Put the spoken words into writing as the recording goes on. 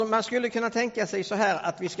Man skulle kunna tänka sig så här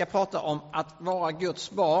att vi ska prata om att vara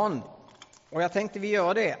Guds barn. Och jag tänkte vi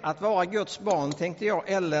gör det. Att vara Guds barn tänkte jag,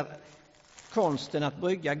 eller konsten att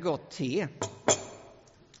brygga gott te.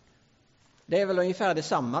 Det är väl ungefär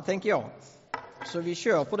detsamma tänker jag. Så vi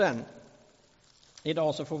kör på den.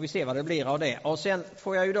 Idag så får vi se vad det blir av det. Och sen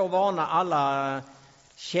får jag ju då varna alla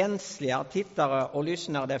känsliga tittare och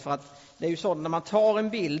lyssnare. Därför att det är ju så när man tar en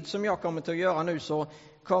bild som jag kommer att göra nu så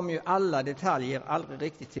kommer ju alla detaljer aldrig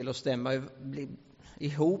riktigt till att stämma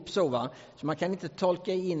ihop så va. Så man kan inte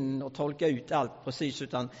tolka in och tolka ut allt precis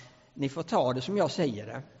utan ni får ta det som jag säger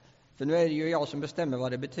det. För nu är det ju jag som bestämmer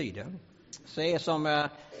vad det betyder. Så det är som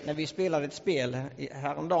när vi spelade ett spel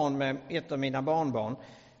häromdagen med ett av mina barnbarn.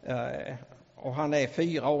 Och han är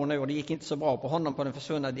 4 år nu och det gick inte så bra på honom på den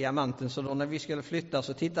försvunna diamanten. Så då när vi skulle flytta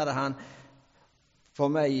så tittade han på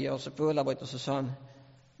mig och så på Ulla-Britt och så sa han: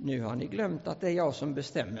 nu har ni glömt att det är jag som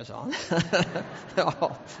bestämmer, sa han.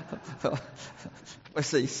 Ja,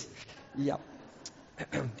 precis. Ja.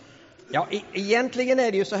 Ja, egentligen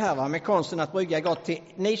är det ju så här va, med konsten att brygga gott till.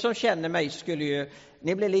 Ni som känner mig skulle ju,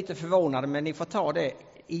 ni blir lite förvånade men ni får ta det.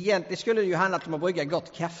 Egentligen skulle det ju handla om att brygga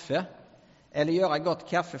gott kaffe. Eller göra gott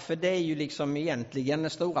kaffe, för det är ju liksom egentligen den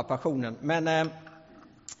stora passionen. Men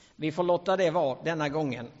vi får låta det vara denna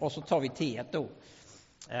gången och så tar vi teet då.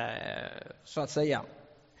 Så att säga.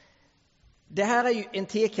 Det här är ju en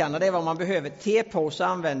tekanna, det är vad man behöver. Tepåse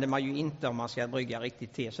använder man ju inte om man ska brygga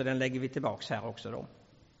riktigt te, så den lägger vi tillbaks här också då.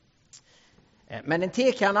 Men en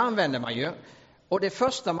tekanna använder man ju. Och det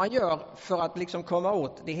första man gör för att liksom komma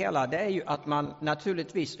åt det hela, det är ju att man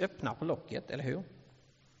naturligtvis öppnar på locket, eller hur?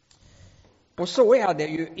 Och så är det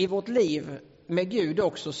ju i vårt liv med Gud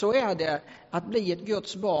också. Så är det att bli ett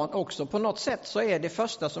Guds barn också. På något sätt så är det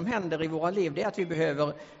första som händer i våra liv, det är att vi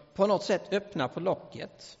behöver på något sätt öppna på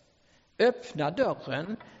locket. Öppna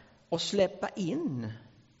dörren och släppa in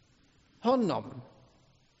honom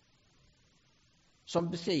som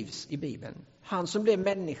beskrivs i Bibeln. Han som blev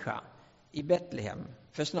människa i Betlehem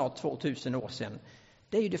för snart 2000 år sedan.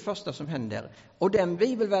 Det är ju det första som händer. Och den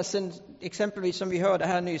bibelversen exempelvis som vi hörde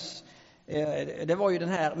här nyss, det var ju den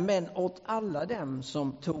här: men åt alla dem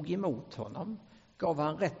som tog emot honom gav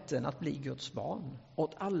han rätten att bli Guds barn.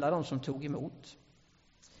 Åt alla dem som tog emot.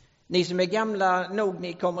 Ni som är gamla nog,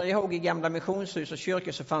 ni kommer ihåg i gamla missionshus och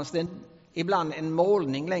kyrkor så fanns det ibland en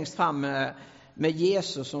målning längst fram med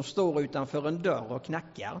Jesus som står utanför en dörr och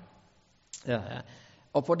knackar.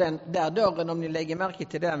 Och på den där dörren, om ni lägger märke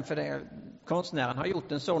till den, för det, konstnären har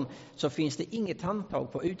gjort en sån, så finns det inget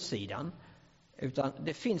handtag på utsidan. Utan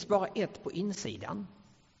det finns bara ett på insidan.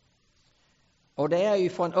 Och det är ju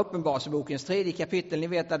från Uppenbarelsebokens 3:e kapitel. Ni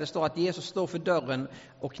vet där det står att Jesus står för dörren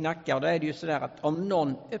och knackar. Och då är det ju sådär att om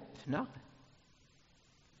någon öppnar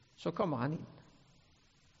så kommer han in.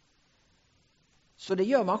 Så det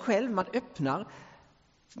gör man själv, man öppnar.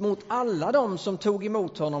 Mot alla de som tog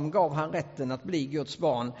emot honom gav han rätten att bli Guds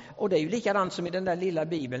barn. Och det är ju likadant som i den där lilla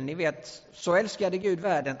bibeln. Ni vet, så älskade Gud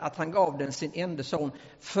världen att han gav den sin enda son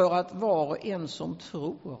för att var och en som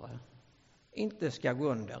tror inte ska gå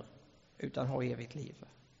under utan ha evigt liv.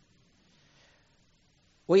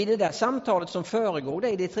 Och i det där samtalet som föregår det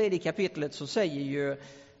i det 3:e kapitlet så säger ju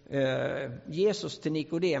Jesus till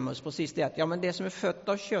Nikodemus precis det att ja, men det som är fött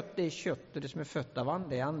av kött det är kött och det som är fött av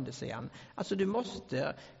ande är ande, säger han. Alltså du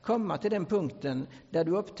måste komma till den punkten där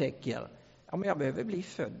du upptäcker ja, men jag behöver bli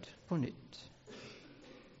född på nytt.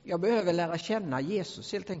 Jag behöver lära känna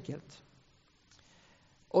Jesus helt enkelt.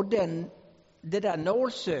 Och det där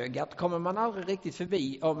nålsögat kommer man aldrig riktigt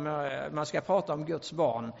förbi om man ska prata om Guds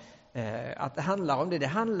barn. Att det handlar om det. Det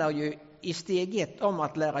handlar ju i steg 1 om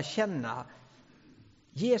att lära känna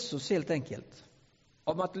Jesus helt enkelt.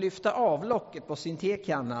 Om att lyfta av locket på sin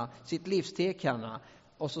tekanna, sitt livs tekanna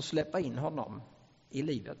och så släppa in honom i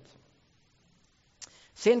livet.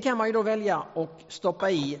 Sen kan man ju då välja att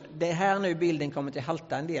stoppa i, det här nu bilden kommer till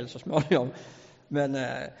halta en del så småningom. Men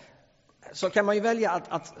så kan man ju välja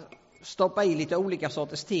att stoppa i lite olika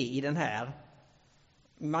sorters te i den här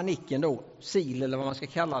manicken då, sil eller vad man ska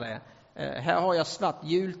kalla det. Här har jag svart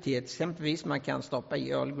julte exempelvis, man kan stoppa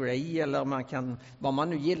i Earl Grey eller man kan, vad man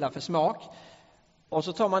nu gillar för smak. Och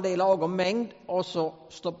så tar man det i lagom mängd och så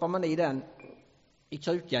stoppar man i den i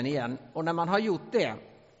krukan igen. Och när man har gjort det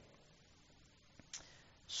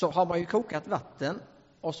så har man ju kokat vatten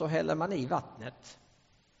och så häller man i vattnet.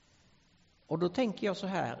 Och då tänker jag så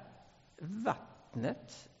här,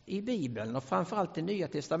 vattnet i Bibeln och framförallt i Nya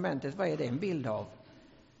Testamentet, vad är det en bild av?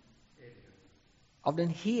 Av den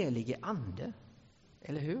helige ande,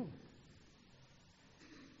 eller hur?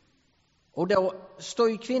 Och då står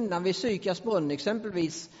ju kvinnan vid Sykars brunn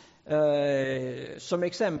exempelvis Som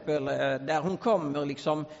exempel där hon kommer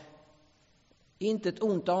liksom inte ett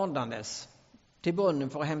ont andandes till brunnen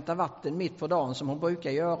för att hämta vatten mitt på dagen som hon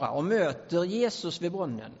brukar göra och möter Jesus vid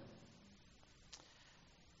brunnen.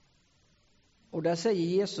 Och där säger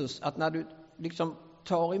Jesus att när du liksom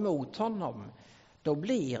tar emot honom, då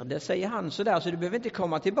blir det, säger han, så där, så du behöver inte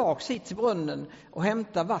komma tillbaks hit till brunnen och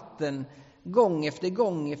hämta vatten gång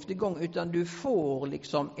efter gång, utan du får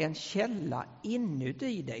liksom en källa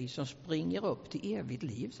inuti dig som springer upp till evigt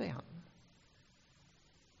liv, säger han.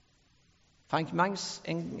 Frank Mangs,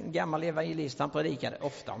 en gammal evangelist, han predikade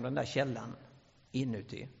ofta om den där källan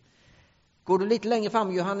inuti. Går du lite längre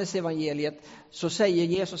fram i Johannes evangeliet så säger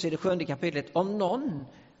Jesus i det 7:e kapitlet: om någon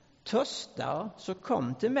törstar så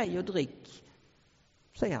kom till mig och drick,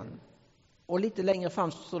 säger han. Och lite längre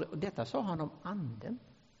fram så står det, och detta sa han om anden.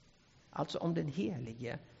 Alltså om den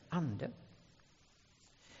helige ande.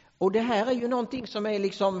 Och det här är ju någonting som är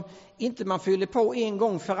liksom inte man fyller på en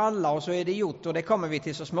gång för alla och så är det gjort och det kommer vi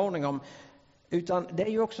till så småningom. Utan det är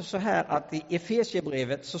ju också så här att i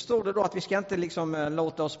Efesierbrevet så står det då att vi ska inte liksom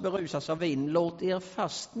låta oss berusas av vin. Låt er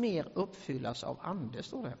fast mer uppfyllas av ande,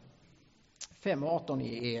 står det. 5:18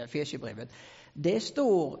 i Efesierbrevet. Det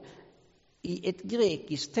står i ett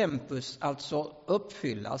grekiskt tempus, alltså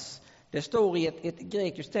uppfyllas. Det står i ett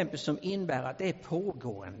grekiskt tempus som innebär att det är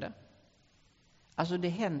pågående. Alltså det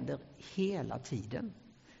händer hela tiden.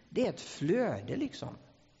 Det är ett flöde liksom.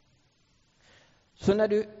 Så när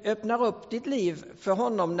du öppnar upp ditt liv för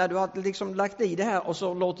honom, när du har liksom lagt i det här och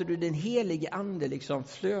så låter du den helige ande liksom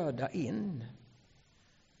flöda in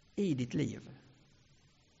i ditt liv.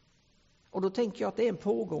 Och då tänker jag att det är en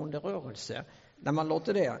pågående rörelse när man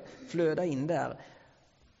låter det flöda in där.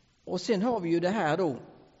 Och sen har vi ju det här då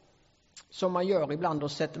som man gör ibland, då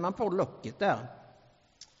sätter man på locket där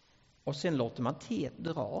och sen låter man teet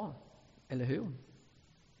dra, eller hur?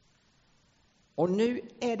 Och nu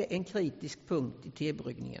är det en kritisk punkt i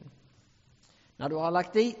tebryggningen. När du har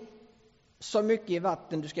lagt i så mycket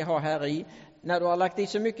vatten du ska ha här i, när du har lagt i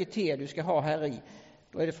så mycket te du ska ha här i,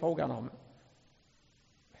 då är det frågan om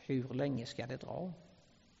hur länge ska det dra?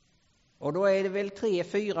 Och då är det väl 3,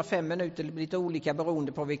 4, 5 minuter, lite olika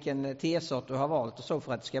beroende på vilken tesort du har valt och så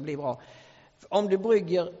för att det ska bli bra. Om du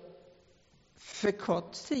brygger för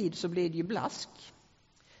kort tid så blir det ju blask.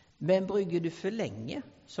 Men brygger du för länge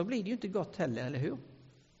så blir det ju inte gott heller, eller hur?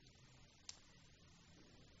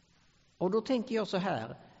 Och då tänker jag så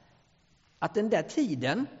här, att den där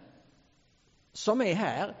tiden som är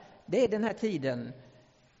här, det är den här tiden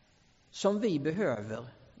som vi behöver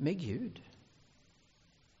med Gud.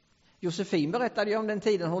 Josefin berättade ju om den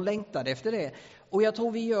tiden hon längtade efter det. Och jag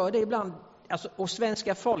tror vi gör det ibland. Alltså, och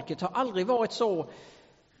svenska folket har aldrig varit så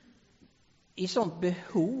i sånt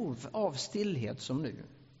behov av stillhet som nu.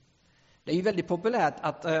 Det är ju väldigt populärt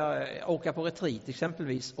att åka på retreat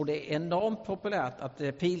exempelvis. Och det är enormt populärt att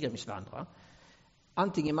pilgrimsvandra.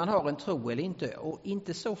 Antingen man har en tro eller inte. Och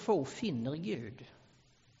inte så få finner Gud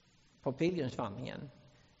på pilgrimsvandringen.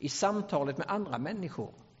 I samtalet med andra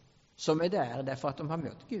människor som är där därför att de har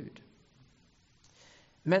mött Gud.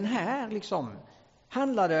 Men här liksom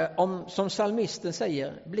handlar det om, som psalmisten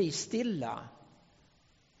säger, bli stilla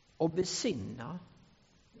och besinna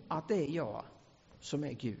att det är jag som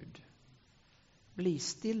är Gud. Bli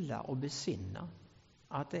stilla och besinna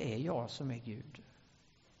att det är jag som är Gud.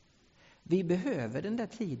 Vi behöver den där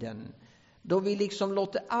tiden då vi liksom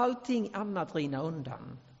låter allting annat rinna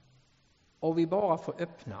undan och vi bara får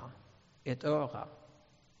öppna ett öra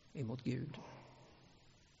emot Gud.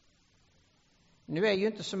 Nu är ju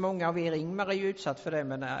inte så många av er, Ingmar är ju utsatt för det,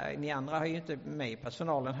 men ni andra har ju inte med i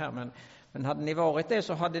personalen här. Men hade ni varit det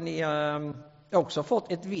så hade ni också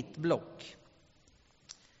fått ett vitt block.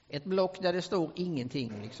 Ett block där det står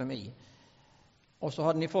ingenting liksom i. Och så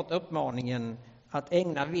hade ni fått uppmaningen att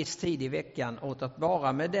ägna viss tid i veckan åt att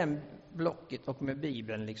bara med den blocket och med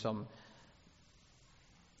Bibeln liksom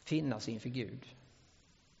finnas inför Gud.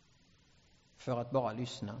 För att bara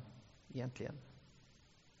lyssna egentligen.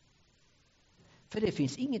 För det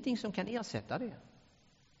finns ingenting som kan ersätta det.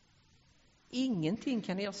 Ingenting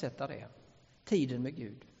kan ersätta det. Tiden med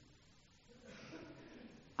Gud.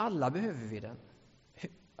 Alla behöver vi den.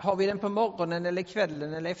 Har vi den på morgonen eller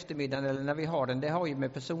kvällen eller eftermiddagen eller när vi har den, det har ju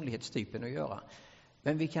med personlighetstypen att göra.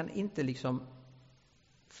 Men vi kan inte liksom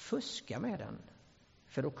fuska med den.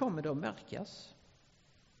 För då kommer det att märkas.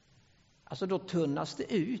 Alltså då tunnas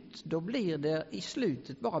det ut. Då blir det i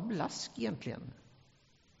slutet bara blask egentligen.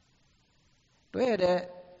 Då är det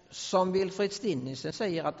som Wilfrid Stinnesen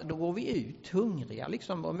säger, att då går vi ut hungriga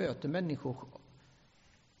liksom och möter människor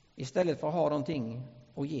istället för att ha någonting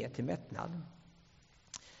att ge till mättnad.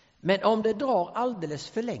 Men om det drar alldeles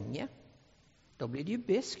för länge, då blir det ju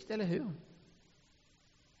beskt, eller hur?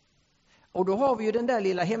 Och då har vi ju den där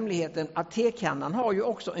lilla hemligheten att tekannan har ju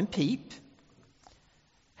också en pip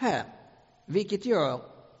här. Vilket gör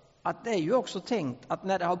att det är ju också tänkt att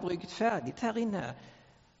när det har bryggt färdigt här inne,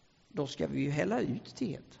 då ska vi ju hälla ut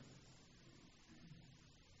teet.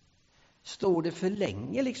 Står det för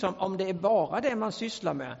länge, liksom, om det är bara det man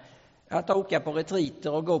sysslar med, att åka på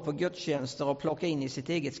retriter och gå på gudstjänster och plocka in i sitt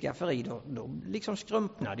eget skafferi, då liksom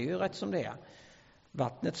skrumpnar det ju rätt som det är.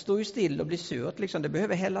 Vattnet står ju still och blir surt, liksom, det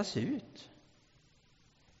behöver hällas ut.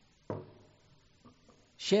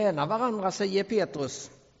 Tjäna varandra, säger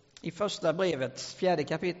Petrus i första brevets 4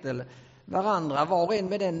 kapitel. Varandra, var och en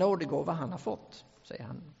med den nådegåva han har fått, säger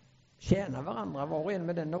han. Tjäna varandra, var och en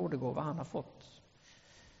med den nådegåva han har fått.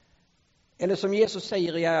 Eller som Jesus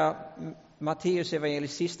säger i Matteus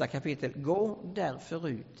evangeliets sista kapitel, gå därför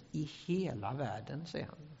ut i hela världen, säger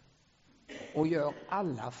han, och gör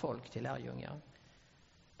alla folk till lärjungar.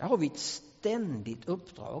 Där har vi ett ständigt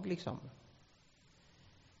uppdrag, liksom.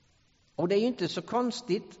 Och det är ju inte så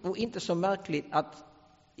konstigt och inte så märkligt att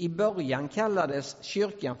i början kallades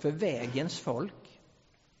kyrkan för vägens folk.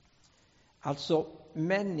 Alltså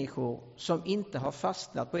människor som inte har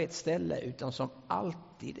fastnat på ett ställe utan som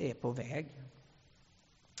alltid är på väg.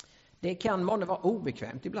 Det kan månne vara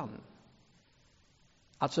obekvämt ibland.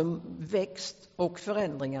 Alltså växt och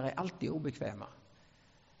förändringar är alltid obekväma.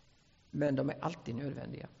 Men de är alltid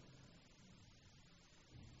nödvändiga.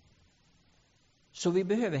 Så vi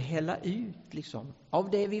behöver hälla ut, liksom. Av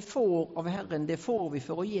det vi får av Herren, det får vi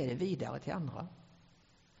för att ge det vidare till andra.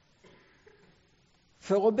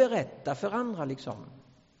 För att berätta för andra, liksom,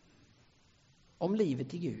 om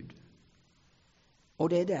livet i Gud. Och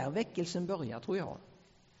det är där väckelsen börjar, tror jag.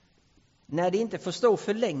 När det inte får stå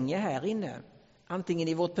för länge här inne, antingen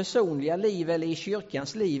i vårt personliga liv eller i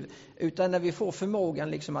kyrkans liv, utan när vi får förmågan,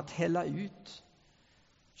 liksom, att hälla ut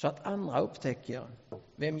så att andra upptäcker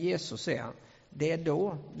vem Jesus är. Det är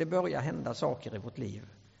då det börjar hända saker i vårt liv.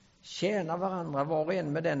 Tjäna varandra, var och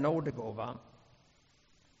en med den nådegåva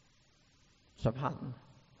som han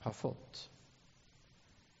har fått.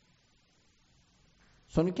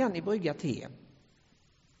 Så nu kan ni brygga te.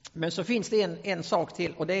 Men så finns det en sak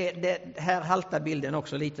till, och det här haltar bilden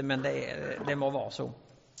också lite, men det må vara så.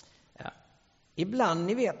 Ja. Ibland,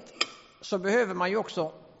 ni vet, så behöver man ju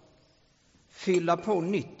också fylla på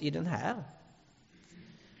nytt i den här.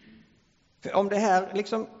 För om det här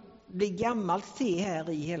liksom blir gammalt te här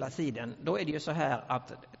i hela tiden, då är det ju så här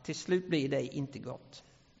att till slut blir det inte gott.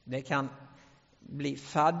 Det kan bli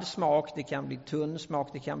fadd smak, det kan bli tunn smak,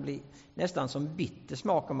 det kan bli nästan som bitter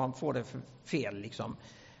smak om man får det för fel, liksom.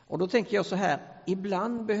 Och då tänker jag så här,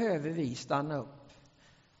 ibland behöver vi stanna upp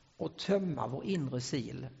och tömma vår inre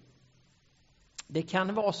sil. Det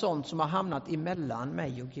kan vara sånt som har hamnat emellan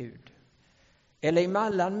mig och Gud. Eller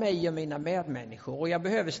emellan mig och mina medmänniskor. Och jag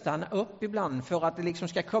behöver stanna upp ibland för att det liksom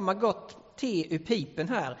ska komma gott te ur pipen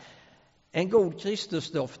här. En god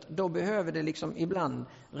Kristusdoft, då behöver det liksom ibland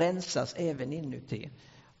rensas även inuti.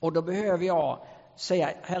 Och då behöver jag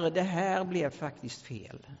säga, Herre, det här blev faktiskt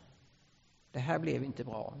fel. Det här blev inte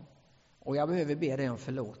bra. Och jag behöver be dig om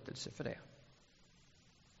förlåtelse för det.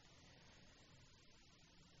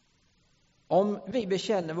 Om vi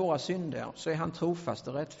bekänner våra synder så är han trofast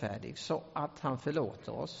och rättfärdig så att han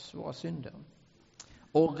förlåter oss våra synder.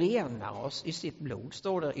 Och renar oss i sitt blod,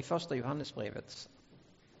 står det i första Johannesbrevet.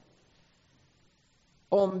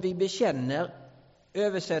 Om vi bekänner,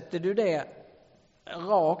 översätter du det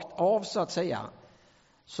rakt av så att säga,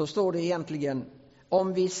 så står det egentligen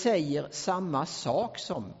om vi säger samma sak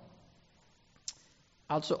som.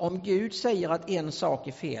 Alltså om Gud säger att en sak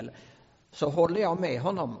är fel, så håller jag med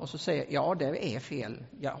honom och så säger ja, det är fel.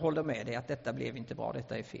 Jag håller med dig att detta blev inte bra,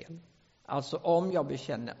 detta är fel. Alltså om jag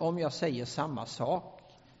bekänner, om jag säger samma sak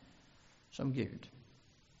som Gud.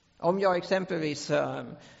 Om jag exempelvis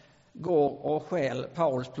går och stjäl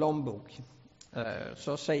Pauls plånbok,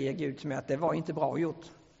 så säger Gud till mig att det var inte bra gjort.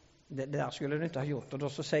 Det där skulle du inte ha gjort. Och då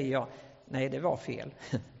så säger jag, nej, det var fel.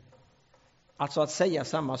 Alltså att säga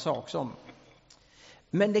samma sak som.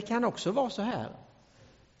 Men det kan också vara så här,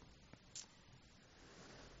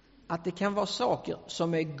 att det kan vara saker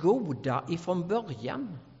som är goda ifrån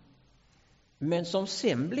början, men som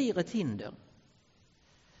sen blir ett hinder.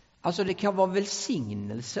 Alltså det kan vara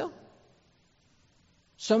välsignelser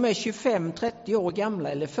som är 25-30 år gamla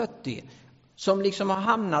eller 40, som liksom har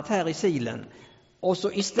hamnat här i silen. Och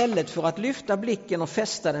så istället för att lyfta blicken och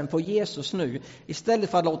fästa den på Jesus nu, istället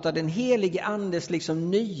för att låta den helige andes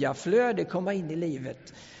liksom nya flöde komma in i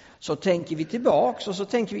livet, så tänker vi tillbaks och så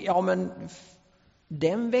tänker vi, ja men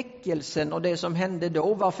Den väckelsen och det som hände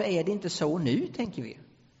då, varför är det inte så nu, tänker vi?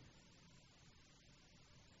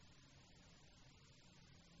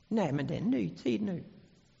 Nej, men det är en ny tid nu.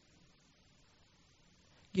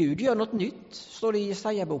 Gud gör något nytt, står det i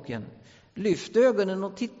Jesaja-boken. Lyft ögonen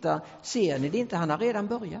och titta, ser ni det inte? Han har redan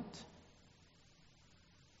börjat.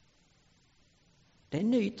 Det är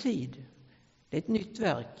en ny tid. Det är ett nytt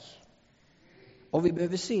verk. Och vi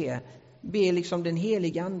behöver be liksom den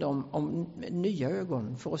heliga ande om nya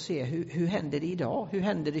ögon för att se hur händer det idag? Hur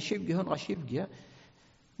händer det 2020?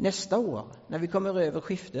 Nästa år, när vi kommer över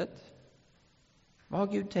skiftet? Vad har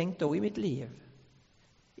Gud tänkt då i mitt liv?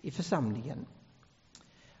 I församlingen?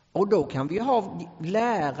 Och då kan vi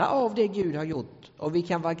lära av det Gud har gjort. Och vi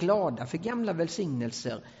kan vara glada för gamla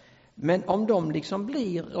välsignelser. Men om de liksom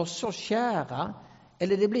blir oss så kära,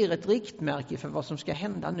 eller det blir ett riktmärke för vad som ska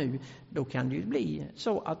hända nu, då kan det ju bli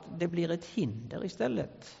så att det blir ett hinder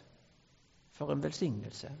istället för en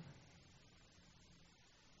välsignelse.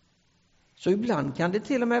 Så ibland kan det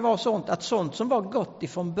till och med vara sånt att sånt som var gott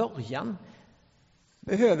ifrån början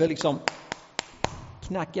behöver liksom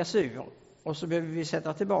knackas ur. Och så behöver vi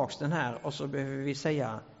sätta tillbaks den här och så behöver vi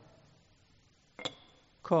säga: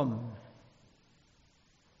 Kom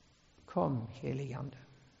helige ande.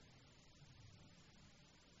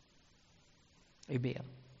 Vi ber.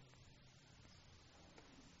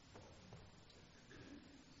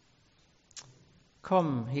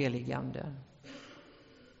 Kom helige ande.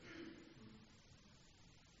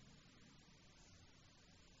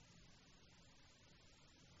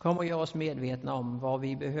 Kom och gör oss medvetna om vad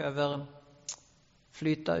vi behöver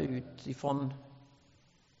flytta ut ifrån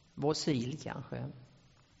vår sil kanske.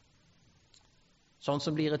 Sånt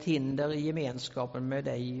som blir ett hinder i gemenskapen med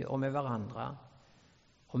dig och med varandra.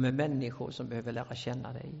 Och med människor som behöver lära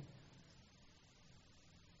känna dig.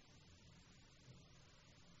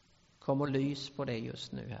 Kom och lys på det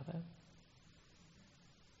just nu, Herre.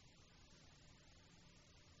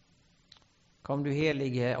 Kom du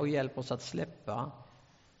helige och hjälp oss att släppa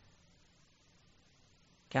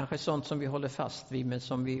kanske sånt som vi håller fast vid men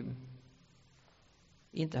som vi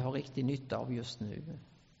inte har riktig nytta av just nu.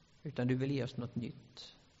 Utan du vill ge oss något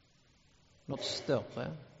nytt. Något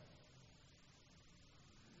större.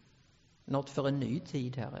 Något för en ny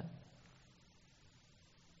tid, Herre.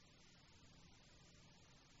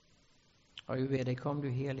 Och vi ber dig, kom du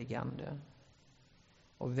helige ande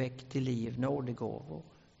och väck till liv nådegåvor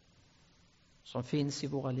som finns i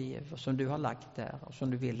våra liv och som du har lagt där och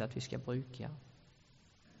som du vill att vi ska bruka.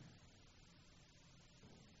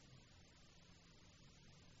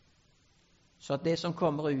 Så att det som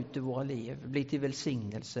kommer ut i våra liv blir till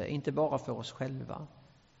välsignelse, inte bara för oss själva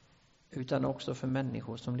utan också för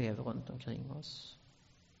människor som lever runt omkring oss.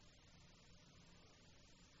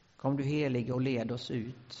 Kom du helige och led oss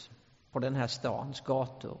ut på den här stans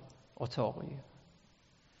gator och torg.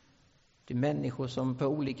 Till människor som på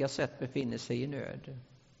olika sätt befinner sig i nöd.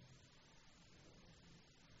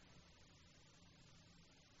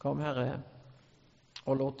 Kom Herre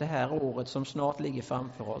och låt det här året som snart ligger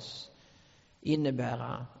framför oss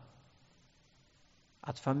innebära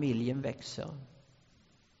att familjen växer.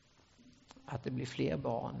 Att det blir fler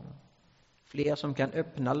barn. Fler som kan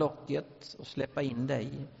öppna locket och släppa in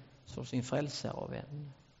dig som sin frälsare och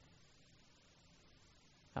vän.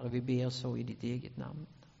 Herre, vi ber så i ditt eget namn.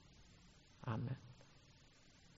 Amen.